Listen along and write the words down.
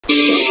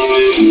Hey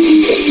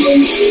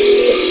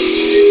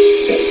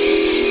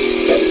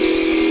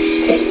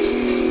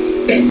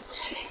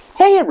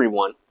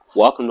everyone,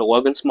 welcome to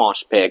Logan's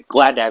Mosh Pit.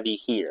 Glad to have you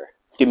here.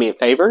 Do me a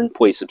favor and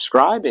please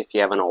subscribe if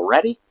you haven't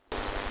already.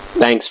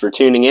 Thanks for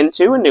tuning in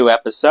to a new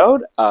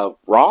episode of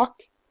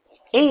Rock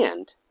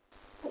and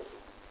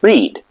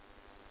Read.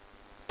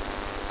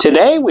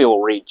 Today we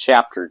will read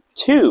Chapter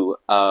 2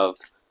 of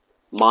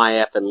My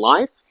Effin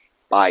Life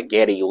by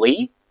Geddy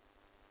Lee.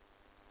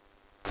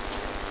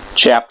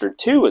 Chapter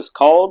 2 is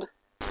called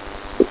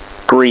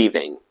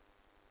Grieving.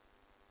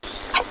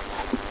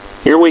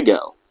 Here we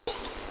go.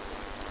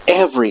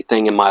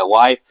 Everything in my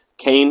life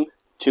came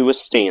to a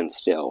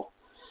standstill.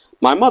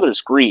 My mother's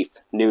grief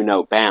knew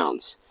no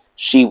bounds.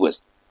 She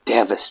was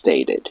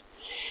devastated.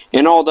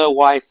 And although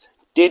life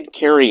did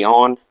carry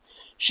on,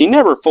 she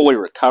never fully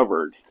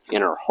recovered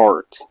in her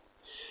heart.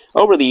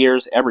 Over the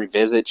years, every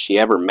visit she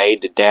ever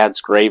made to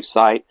Dad's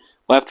gravesite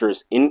left her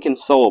as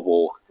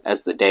inconsolable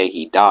as the day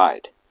he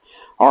died.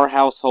 Our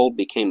household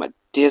became a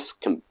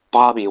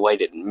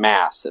discombobulated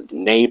mass of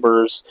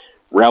neighbors,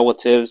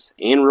 relatives,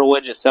 and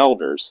religious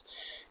elders,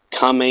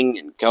 coming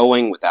and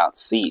going without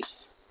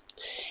cease.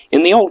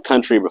 In the old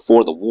country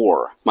before the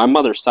war, my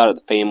mother's side of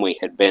the family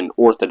had been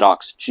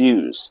Orthodox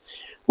Jews,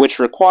 which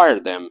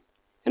required them,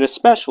 and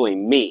especially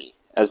me,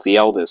 as the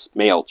eldest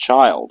male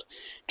child,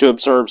 to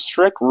observe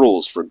strict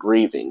rules for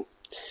grieving.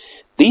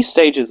 These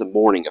stages of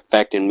mourning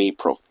affected me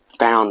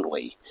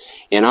profoundly,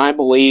 and I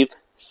believe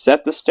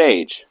set the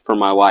stage for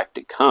my life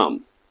to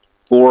come.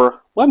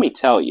 For, let me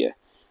tell you,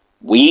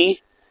 we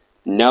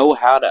know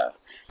how to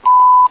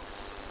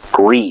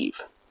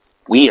grieve.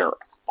 We are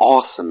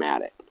awesome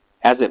at it,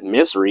 as if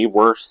misery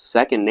were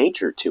second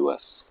nature to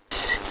us.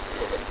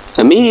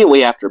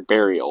 Immediately after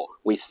burial,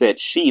 we sit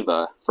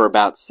Shiva for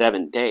about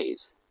 7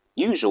 days,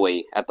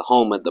 usually at the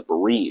home of the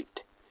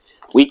bereaved.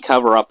 We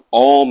cover up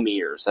all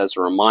mirrors as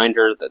a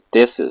reminder that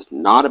this is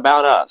not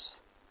about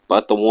us,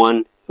 but the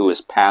one who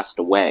has passed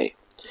away.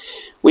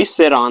 We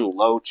sit on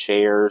low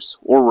chairs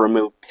or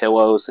remove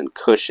pillows and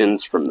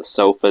cushions from the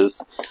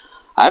sofas.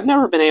 I've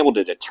never been able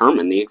to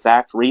determine the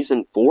exact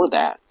reason for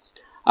that.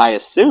 I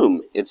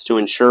assume it's to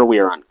ensure we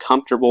are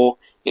uncomfortable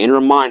and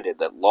reminded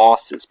that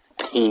loss is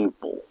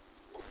painful.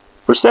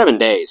 For 7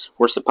 days,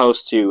 we're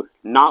supposed to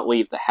not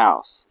leave the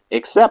house,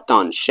 except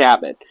on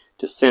Shabbat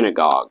to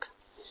synagogue.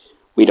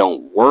 We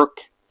don't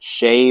work,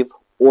 shave,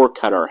 or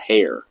cut our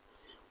hair.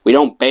 We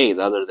don't bathe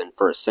other than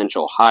for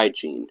essential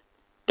hygiene.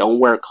 Don't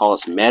wear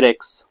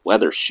cosmetics,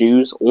 leather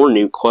shoes, or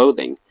new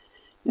clothing.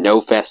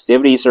 No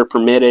festivities are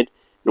permitted,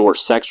 nor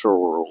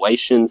sexual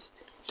relations,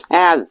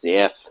 as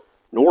if,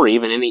 nor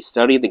even any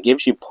study that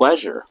gives you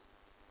pleasure.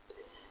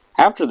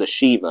 After the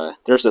Shiva,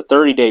 there's a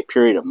 30-day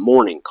period of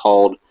mourning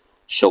called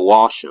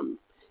Shalashim,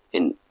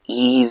 an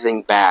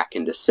easing back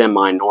into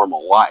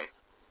semi-normal life.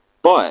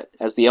 But,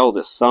 as the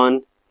eldest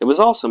son, it was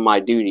also my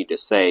duty to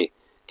say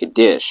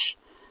Kaddish,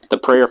 the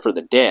prayer for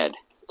the dead,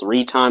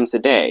 3 times a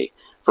day,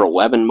 for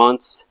 11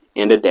 months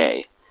and a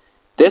day.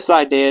 This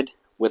I did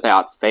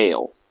without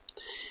fail.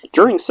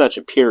 During such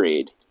a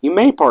period, you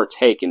may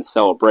partake in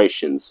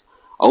celebrations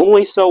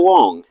only so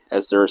long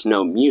as there is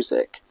no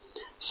music.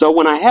 So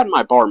when I had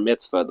my bar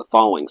mitzvah the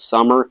following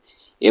summer,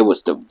 it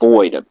was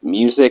devoid of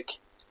music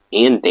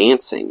and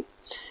dancing.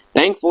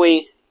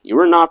 Thankfully, you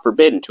were not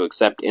forbidden to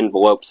accept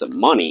envelopes of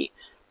money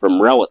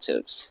from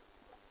relatives.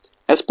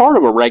 As part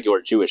of a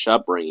regular Jewish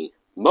upbringing,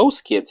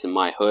 most kids in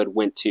my hood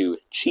went to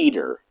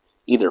cheder,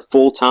 either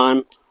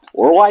full-time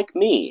or like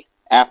me,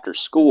 after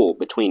school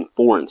between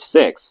 4 and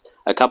 6,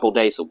 a couple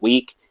days a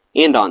week,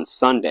 and on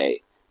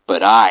Sunday,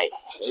 but I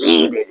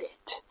hated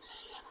it.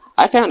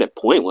 I found it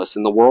pointless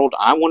in the world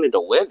I wanted to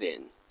live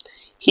in.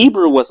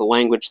 Hebrew was a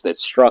language that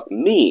struck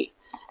me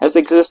as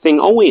existing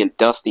only in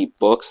dusty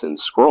books and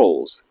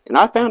scrolls, and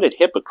I found it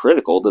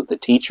hypocritical that the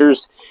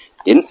teachers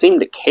didn't seem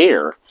to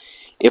care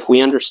if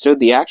we understood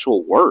the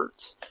actual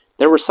words.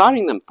 That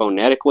reciting them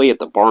phonetically at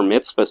the bar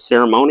mitzvah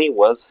ceremony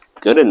was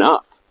good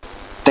enough.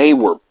 They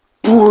were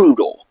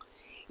brutal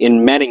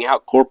in meting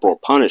out corporal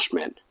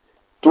punishment,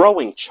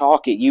 throwing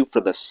chalk at you for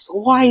the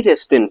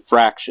slightest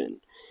infraction.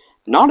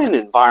 Not an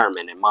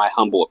environment, in my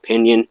humble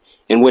opinion,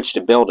 in which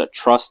to build a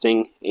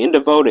trusting and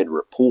devoted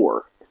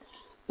rapport.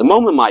 The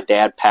moment my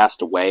dad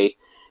passed away,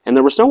 and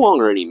there was no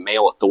longer any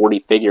male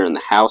authority figure in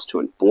the house to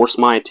enforce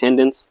my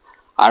attendance,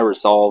 I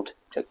resolved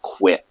to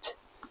quit.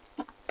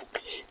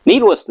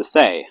 Needless to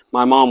say,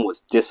 my mom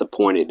was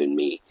disappointed in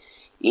me,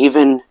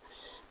 even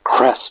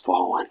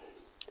crestfallen.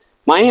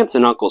 My aunts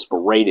and uncles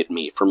berated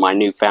me for my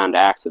newfound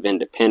acts of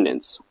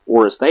independence,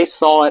 or as they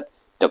saw it,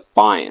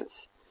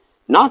 defiance.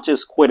 Not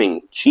just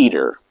quitting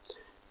cheder,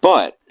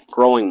 but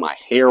growing my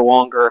hair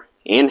longer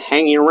and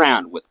hanging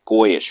around with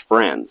goyish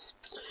friends.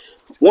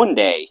 One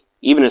day,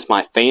 even as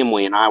my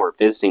family and I were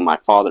visiting my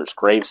father's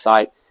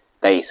gravesite,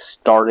 they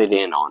started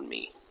in on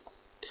me.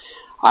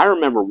 I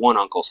remember one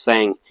uncle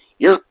saying,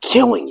 "You're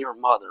killing your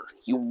mother,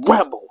 you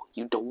rebel,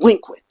 you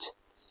delinquent."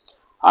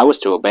 I was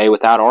to obey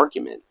without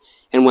argument,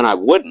 and when I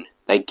wouldn't,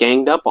 they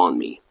ganged up on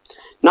me.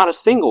 Not a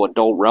single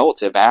adult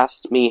relative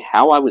asked me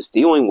how I was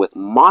dealing with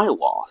my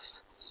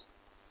loss,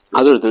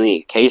 other than the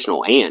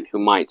occasional aunt who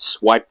might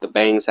swipe the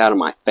bangs out of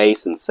my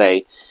face and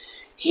say,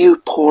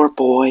 "You poor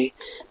boy,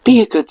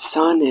 be a good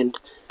son and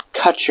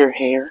cut your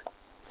hair."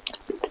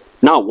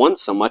 Not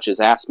once so much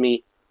as asked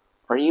me,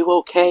 "Are you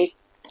okay?"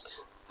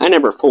 I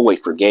never fully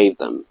forgave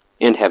them,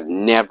 and have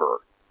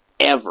never,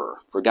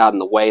 ever forgotten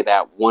the way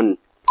that one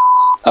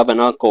of an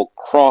uncle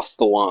crossed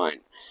the line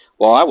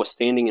while I was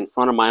standing in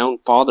front of my own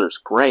father's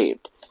grave.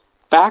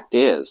 Fact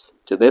is,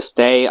 to this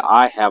day,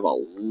 I have a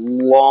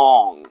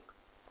long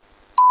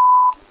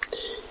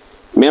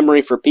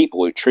memory for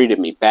people who treated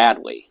me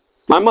badly.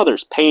 My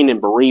mother's pain and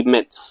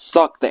bereavement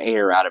sucked the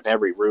air out of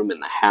every room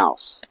in the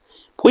house.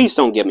 Please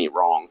don't get me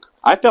wrong.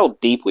 I felt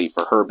deeply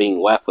for her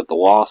being left with the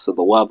loss of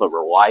the love of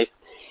her life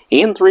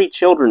and 3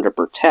 children to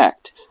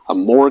protect, a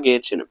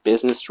mortgage and a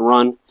business to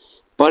run,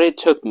 but it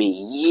took me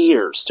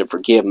years to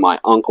forgive my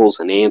uncles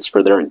and aunts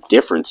for their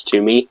indifference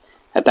to me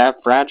at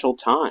that fragile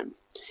time.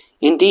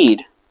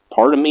 Indeed,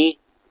 part of me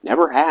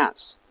never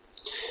has.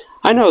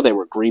 I know they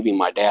were grieving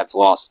my dad's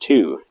loss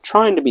too,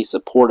 trying to be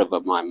supportive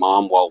of my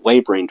mom while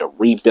laboring to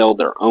rebuild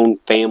their own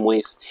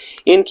families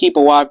and keep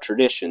alive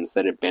traditions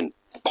that had been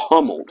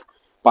pummeled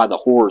by the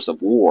horrors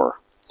of war.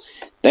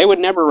 They would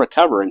never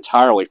recover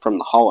entirely from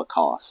the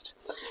Holocaust.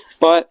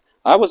 But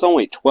I was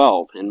only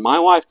 12, and my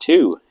life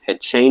too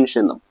had changed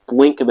in the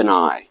blink of an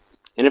eye.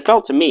 And it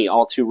felt to me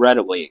all too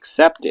readily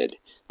accepted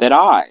that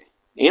I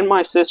and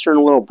my sister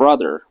and little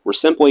brother were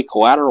simply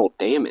collateral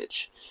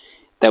damage,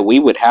 that we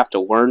would have to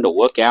learn to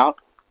look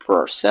out for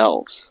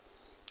ourselves.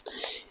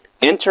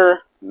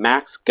 Enter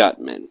Max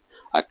Gutman,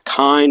 a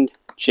kind,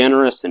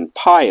 generous, and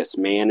pious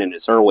man in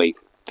his early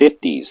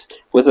 50s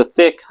with a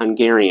thick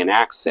Hungarian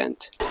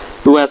accent,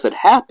 who, as it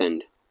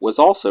happened, was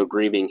also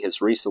grieving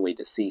his recently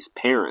deceased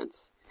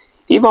parents.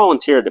 He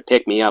volunteered to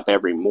pick me up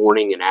every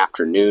morning and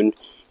afternoon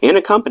and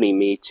accompany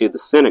me to the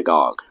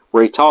synagogue,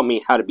 where he taught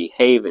me how to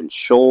behave in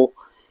shul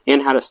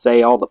and how to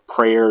say all the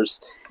prayers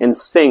and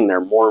sing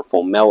their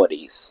mournful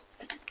melodies.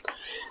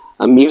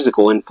 A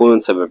musical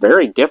influence of a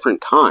very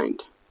different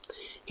kind.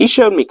 He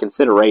showed me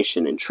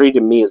consideration and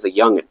treated me as a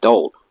young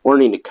adult,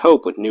 learning to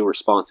cope with new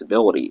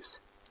responsibilities.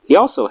 He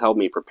also helped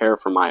me prepare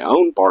for my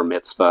own bar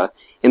mitzvah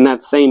in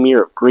that same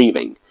year of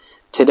grieving.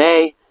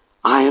 Today,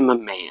 I am a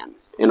man,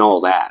 and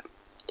all that.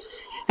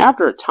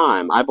 After a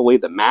time, I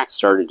believe that Max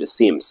started to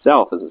see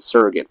himself as a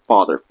surrogate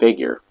father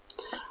figure.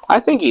 I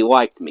think he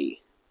liked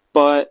me,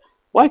 but,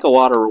 like a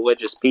lot of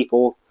religious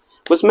people,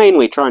 was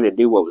mainly trying to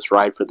do what was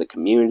right for the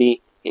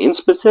community, and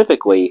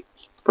specifically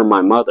for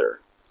my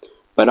mother.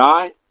 But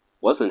I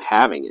wasn't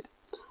having it.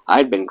 I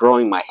had been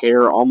growing my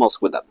hair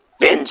almost with a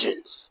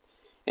vengeance,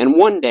 and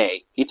one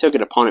day he took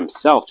it upon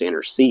himself to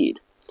intercede.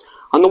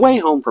 On the way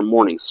home from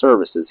morning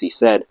services, he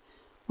said,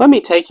 "Let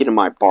me take you to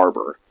my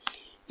barber.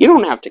 You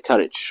don't have to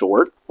cut it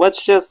short.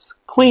 Let's just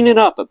clean it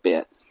up a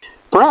bit."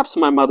 Perhaps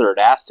my mother had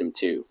asked him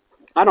to.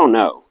 I don't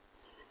know.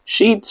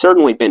 She'd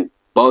certainly been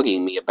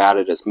bugging me about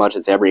it as much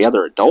as every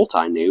other adult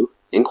I knew,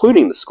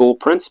 including the school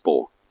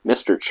principal,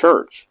 Mr.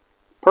 Church.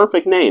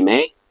 Perfect name,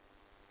 eh?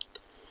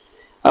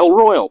 A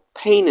royal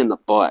pain in the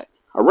butt.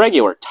 A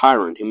regular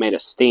tyrant who made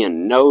us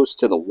stand nose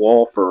to the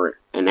wall for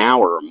an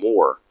hour or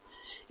more,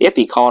 if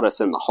he caught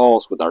us in the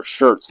halls with our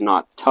shirts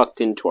not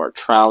tucked into our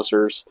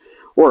trousers,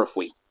 or if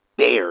we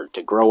dared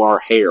to grow our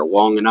hair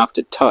long enough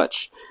to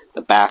touch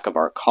the back of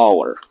our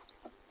collar.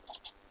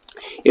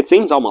 It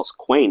seems almost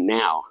quaint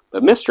now,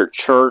 but Mr.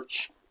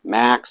 Church,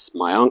 Max,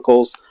 my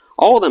uncles,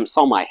 all of them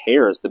saw my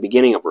hair as the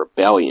beginning of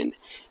rebellion,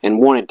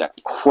 and wanted to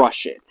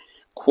crush it,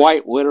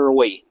 quite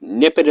literally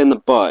nip it in the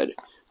bud,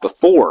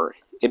 before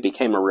it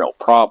became a real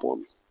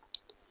problem.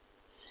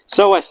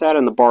 So I sat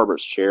in the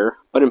barber's chair,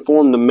 but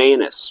informed the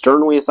man as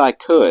sternly as I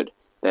could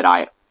that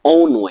I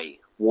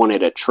only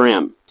wanted a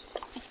trim.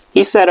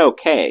 He said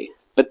okay,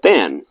 but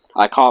then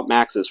I caught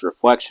Max's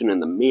reflection in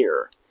the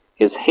mirror,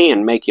 his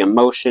hand making a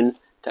motion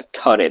to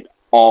cut it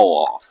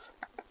all off.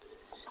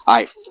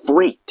 I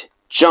freaked,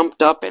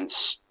 jumped up, and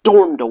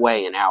stormed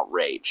away in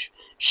outrage,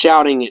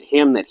 shouting at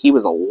him that he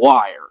was a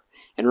liar,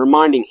 and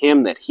reminding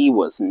him that he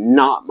was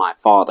not my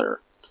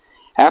father.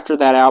 After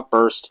that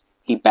outburst,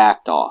 he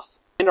backed off,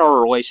 and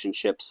our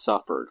relationship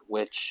suffered,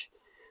 which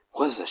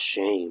was a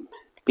shame,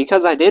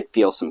 because I did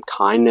feel some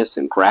kindness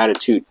and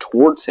gratitude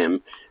towards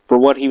him for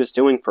what he was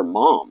doing for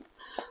Mom,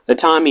 the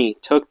time he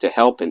took to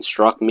help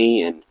instruct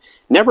me, and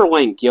never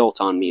laying guilt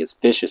on me as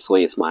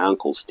viciously as my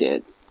uncles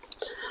did.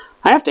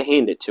 I have to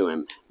hand it to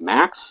him.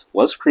 Max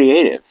was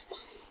creative.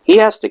 He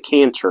asked a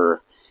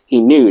cantor he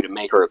knew to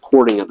make a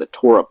recording of the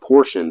Torah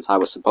portions I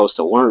was supposed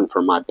to learn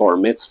for my bar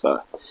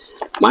mitzvah.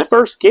 My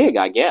first gig,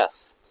 I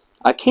guess.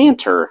 A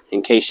cantor,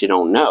 in case you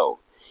don't know,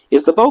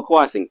 is the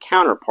vocalizing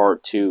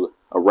counterpart to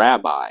a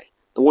rabbi,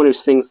 the one who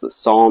sings the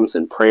psalms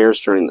and prayers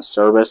during the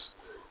service.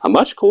 A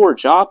much cooler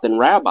job than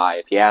rabbi,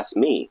 if you ask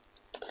me.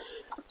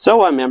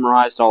 So I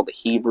memorized all the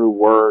Hebrew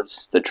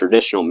words, the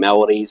traditional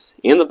melodies,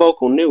 and the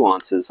vocal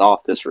nuances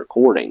off this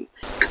recording.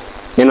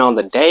 And on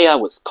the day I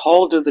was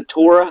called to the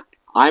Torah,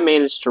 I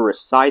managed to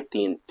recite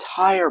the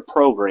entire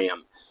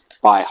program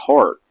by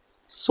heart,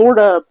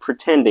 sorta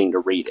pretending to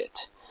read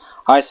it.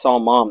 I saw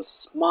Mom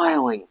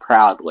smiling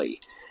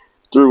proudly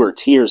through her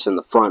tears in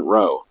the front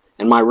row,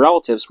 and my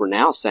relatives were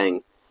now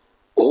saying,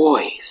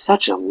 "Oi,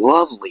 such a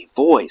lovely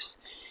voice.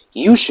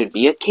 You should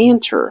be a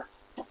cantor."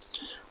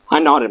 I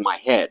nodded my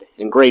head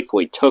and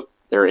gratefully took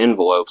their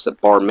envelopes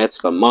of bar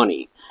mitzvah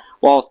money,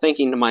 while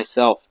thinking to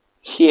myself,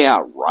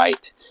 yeah,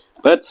 right,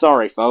 but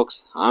sorry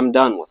folks, I'm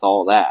done with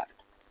all that.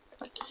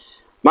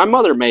 My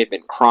mother may have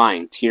been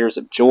crying tears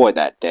of joy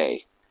that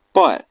day,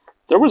 but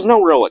there was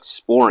no real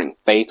exploring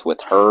faith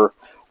with her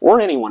or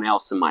anyone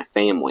else in my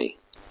family.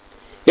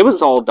 It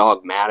was all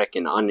dogmatic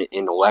and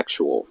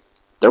unintellectual.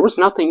 There was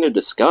nothing to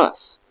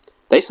discuss.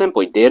 They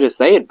simply did as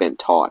they had been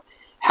taught.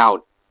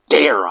 How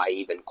dare I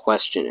even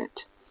question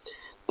it?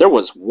 There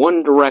was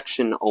one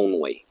direction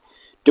only,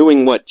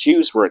 doing what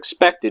Jews were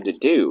expected to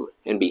do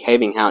and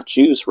behaving how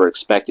Jews were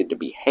expected to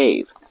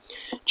behave.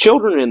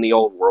 Children in the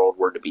old world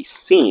were to be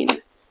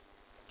seen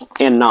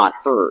and not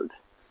heard.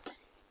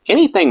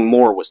 Anything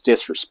more was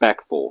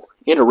disrespectful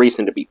and a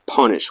reason to be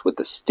punished with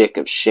the stick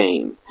of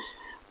shame.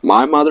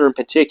 My mother in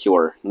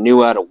particular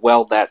knew how to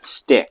weld that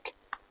stick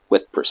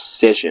with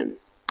precision.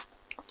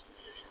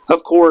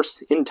 Of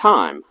course, in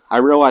time, I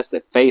realized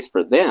that faith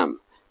for them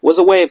was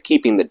a way of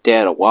keeping the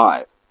dead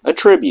alive, a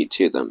tribute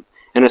to them,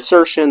 an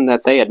assertion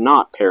that they had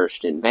not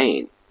perished in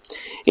vain.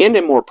 And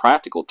in more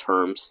practical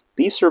terms,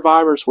 these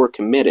survivors were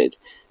committed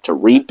to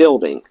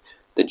rebuilding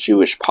the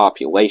Jewish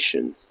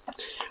population.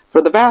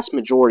 For the vast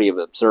majority of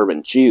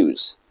observant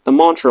Jews, the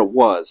mantra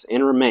was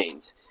and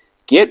remains,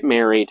 get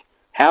married,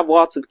 have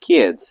lots of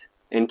kids,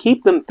 and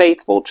keep them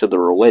faithful to the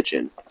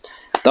religion.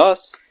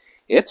 Thus,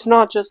 it's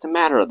not just a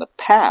matter of the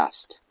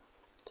past,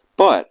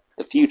 but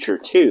the future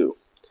too.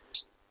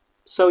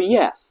 So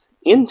yes,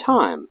 in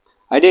time,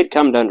 I did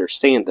come to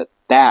understand that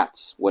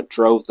that's what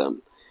drove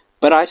them,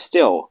 but I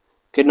still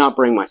could not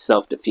bring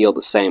myself to feel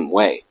the same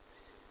way.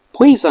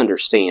 Please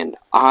understand,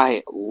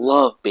 I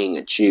love being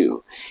a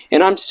Jew,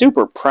 and I'm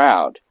super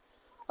proud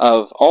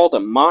of all that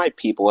my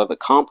people have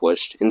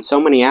accomplished in so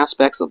many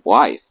aspects of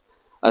life,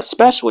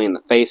 especially in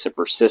the face of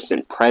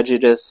persistent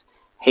prejudice,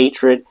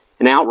 hatred,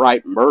 and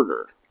outright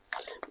murder.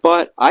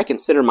 But I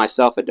consider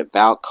myself a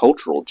devout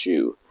cultural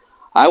Jew.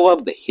 I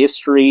love the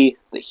history,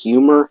 the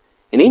humor,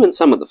 and even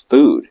some of the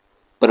food,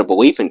 but a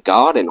belief in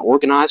God and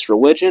organized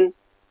religion?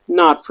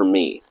 Not for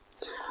me.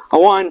 A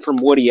line from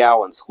Woody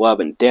Allen's Love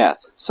and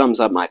Death sums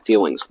up my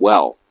feelings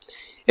well.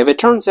 If it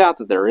turns out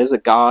that there is a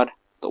God,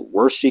 the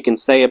worst you can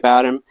say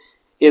about him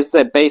is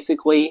that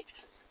basically,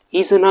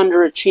 he's an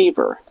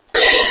underachiever.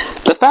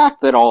 The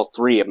fact that all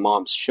three of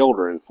Mom's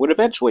children would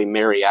eventually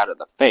marry out of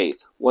the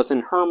faith was,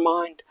 in her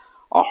mind,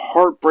 a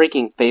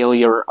heartbreaking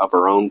failure of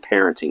her own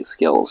parenting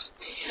skills.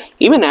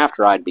 Even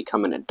after I'd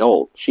become an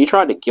adult, she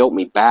tried to guilt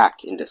me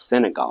back into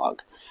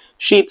synagogue.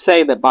 She'd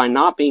say that by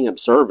not being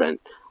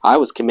observant, I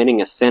was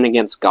committing a sin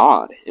against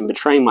God and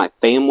betraying my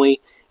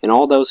family and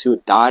all those who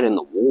had died in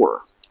the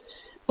war.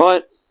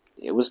 But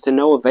it was to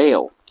no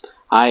avail.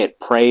 I had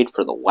prayed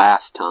for the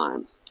last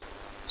time.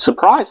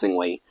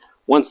 Surprisingly,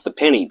 once the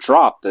penny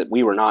dropped that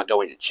we were not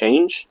going to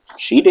change,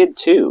 she did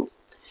too.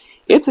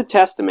 It's a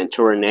testament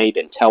to her innate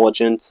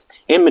intelligence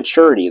and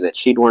maturity that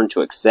she'd learned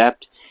to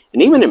accept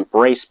and even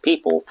embrace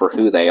people for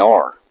who they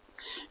are.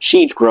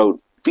 She'd grown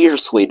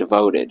fiercely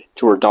devoted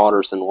to her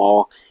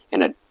daughters-in-law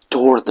and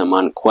adored them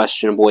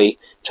unquestionably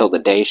till the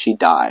day she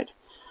died.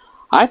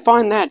 I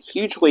find that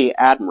hugely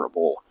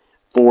admirable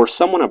for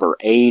someone of her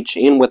age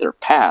and with her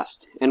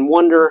past, and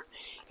wonder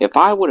if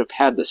I would have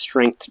had the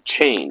strength to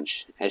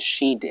change as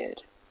she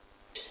did.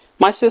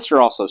 My sister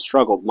also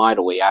struggled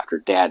mightily after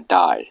Dad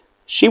died.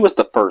 She was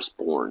the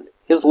firstborn,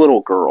 his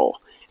little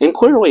girl, and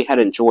clearly had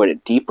enjoyed a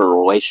deeper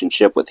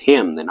relationship with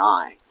him than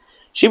I.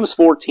 She was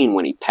 14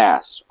 when he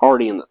passed,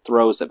 already in the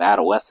throes of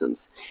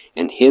adolescence,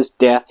 and his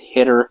death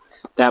hit her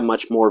that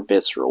much more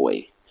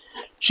viscerally.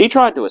 She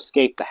tried to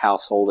escape the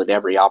household at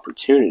every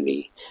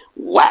opportunity,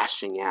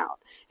 lashing out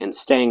and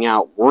staying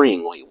out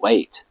worryingly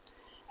late.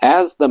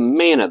 As the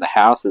man of the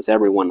house, as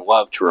everyone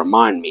loved to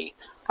remind me,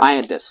 I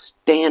had to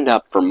stand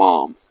up for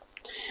Mom,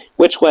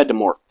 which led to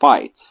more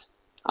fights.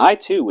 I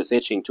too was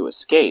itching to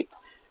escape,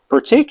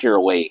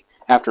 particularly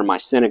after my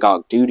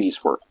synagogue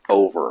duties were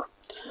over.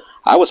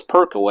 I was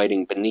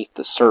percolating beneath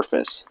the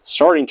surface,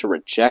 starting to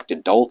reject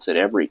adults at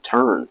every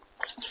turn.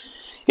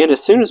 And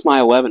as soon as my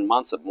 11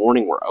 months of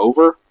mourning were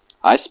over,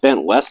 I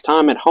spent less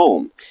time at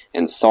home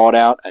and sought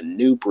out a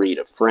new breed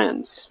of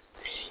friends.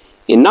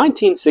 In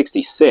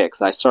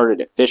 1966, I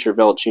started at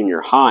Fisherville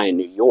Junior High in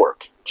New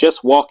York,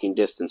 just walking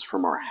distance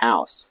from our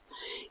house.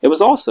 It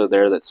was also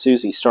there that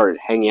Susie started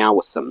hanging out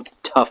with some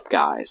tough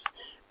guys,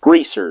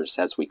 greasers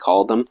as we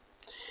called them.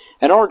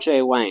 At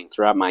R.J. Lang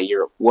throughout my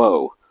year of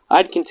woe,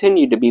 I'd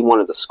continued to be one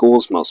of the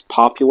school's most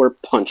popular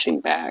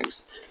punching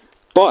bags.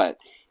 But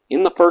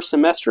in the first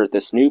semester at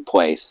this new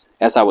place,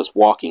 as I was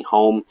walking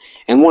home,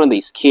 and one of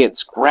these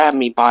kids grabbed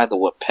me by the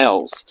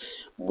lapels,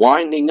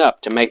 winding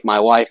up to make my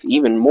life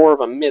even more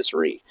of a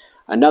misery,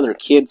 another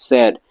kid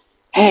said,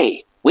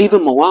 "Hey, Leave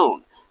him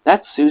alone.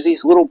 That's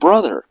Susie's little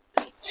brother.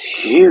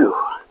 Phew,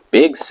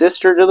 big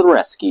sister to the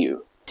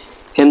rescue.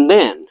 And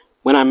then,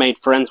 when I made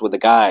friends with a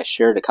guy I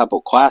shared a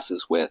couple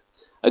classes with,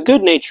 a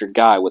good-natured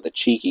guy with a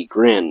cheeky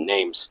grin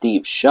named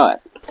Steve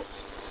Shutt,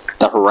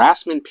 the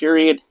harassment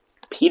period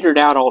petered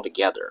out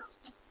altogether.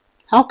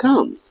 How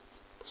come?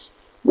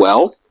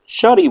 Well,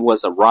 Shuddy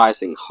was a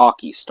rising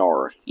hockey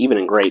star, even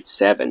in grade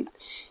 7.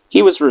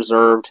 He was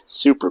reserved,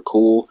 super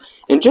cool,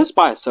 and just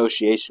by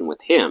association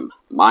with him,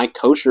 my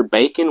kosher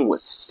bacon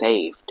was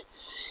saved.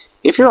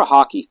 If you're a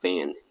hockey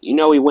fan, you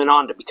know he went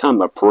on to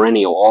become a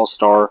perennial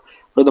all-star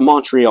for the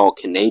Montreal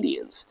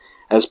Canadiens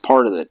as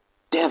part of the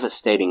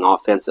devastating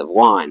offensive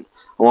line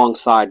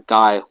alongside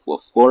Guy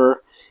Lafleur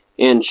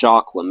and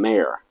Jacques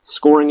Lemaire,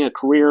 scoring a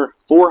career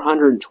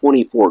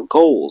 424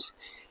 goals,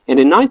 and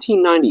in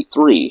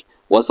 1993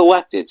 was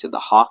elected to the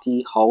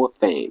Hockey Hall of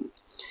Fame.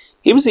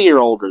 He was a year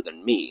older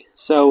than me,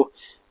 so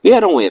we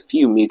had only a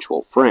few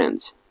mutual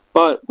friends,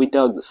 but we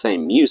dug the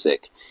same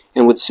music,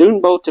 and would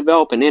soon both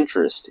develop an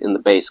interest in the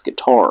bass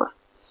guitar.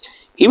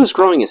 He was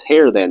growing his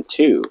hair then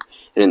too,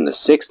 and in the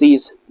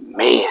 60s,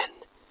 man,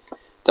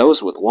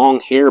 those with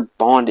long hair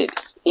bonded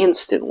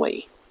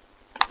instantly.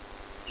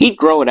 He'd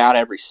grow it out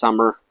every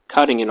summer,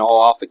 cutting it all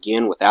off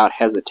again without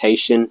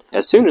hesitation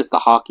as soon as the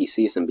hockey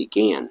season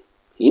began.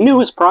 He knew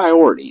his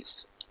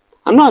priorities.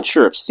 I'm not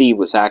sure if Steve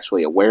was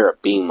actually aware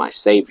of being my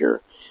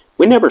savior.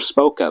 We never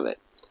spoke of it,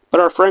 but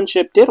our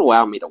friendship did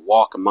allow me to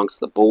walk amongst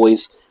the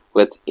bullies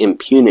with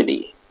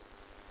impunity.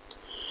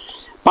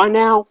 By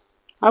now,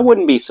 I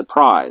wouldn't be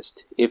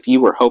surprised if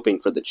you were hoping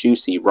for the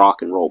juicy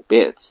rock and roll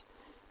bits,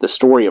 the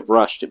story of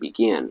Rush to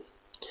begin.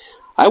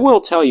 I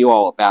will tell you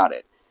all about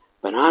it,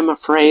 but I'm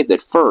afraid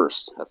that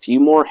first, a few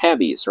more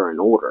heavies are in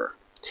order.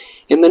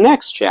 In the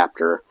next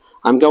chapter,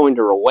 I'm going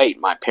to relate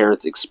my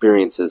parents'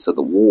 experiences of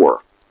the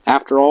war.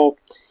 After all,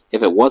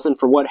 if it wasn't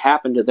for what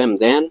happened to them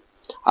then,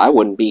 I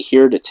wouldn't be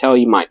here to tell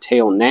you my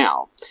tale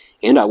now,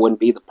 and I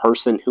wouldn't be the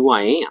person who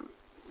I am.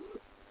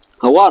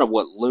 A lot of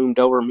what loomed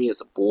over me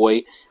as a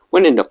boy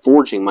went into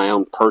forging my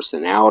own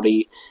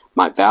personality,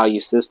 my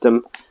value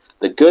system,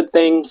 the good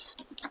things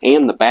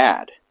and the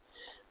bad.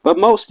 But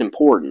most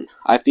important,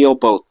 I feel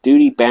both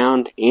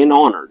duty-bound and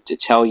honored to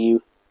tell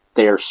you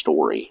their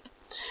story,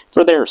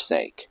 for their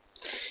sake.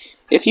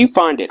 If you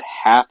find it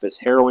half as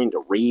harrowing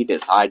to read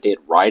as I did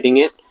writing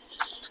it,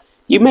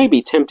 you may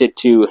be tempted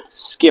to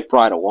skip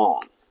right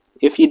along.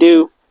 If you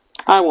do,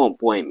 I won't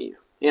blame you,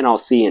 and I'll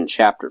see you in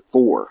Chapter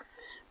 4.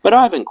 But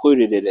I've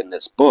included it in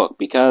this book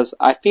because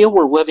I feel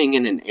we're living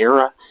in an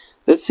era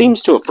that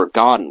seems to have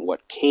forgotten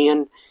what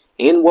can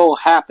and will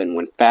happen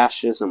when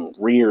fascism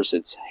rears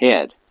its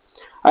head.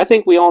 I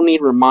think we all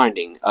need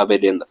reminding of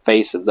it in the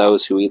face of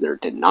those who either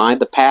denied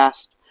the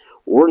past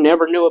or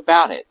never knew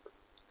about it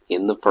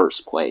in the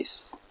first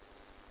place.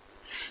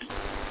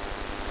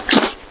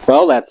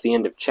 Well, that's the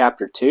end of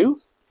Chapter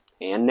 2,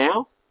 and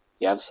now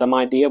you have some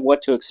idea of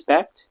what to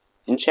expect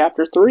in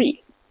Chapter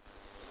 3.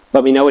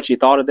 Let me know what you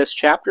thought of this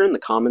chapter in the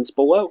comments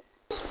below.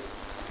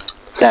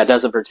 That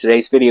does it for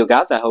today's video,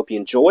 guys. I hope you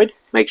enjoyed.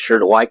 Make sure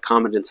to like,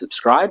 comment, and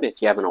subscribe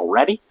if you haven't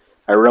already.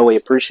 I really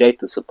appreciate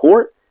the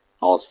support.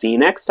 I'll see you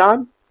next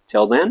time.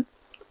 Till then,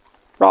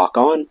 rock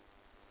on.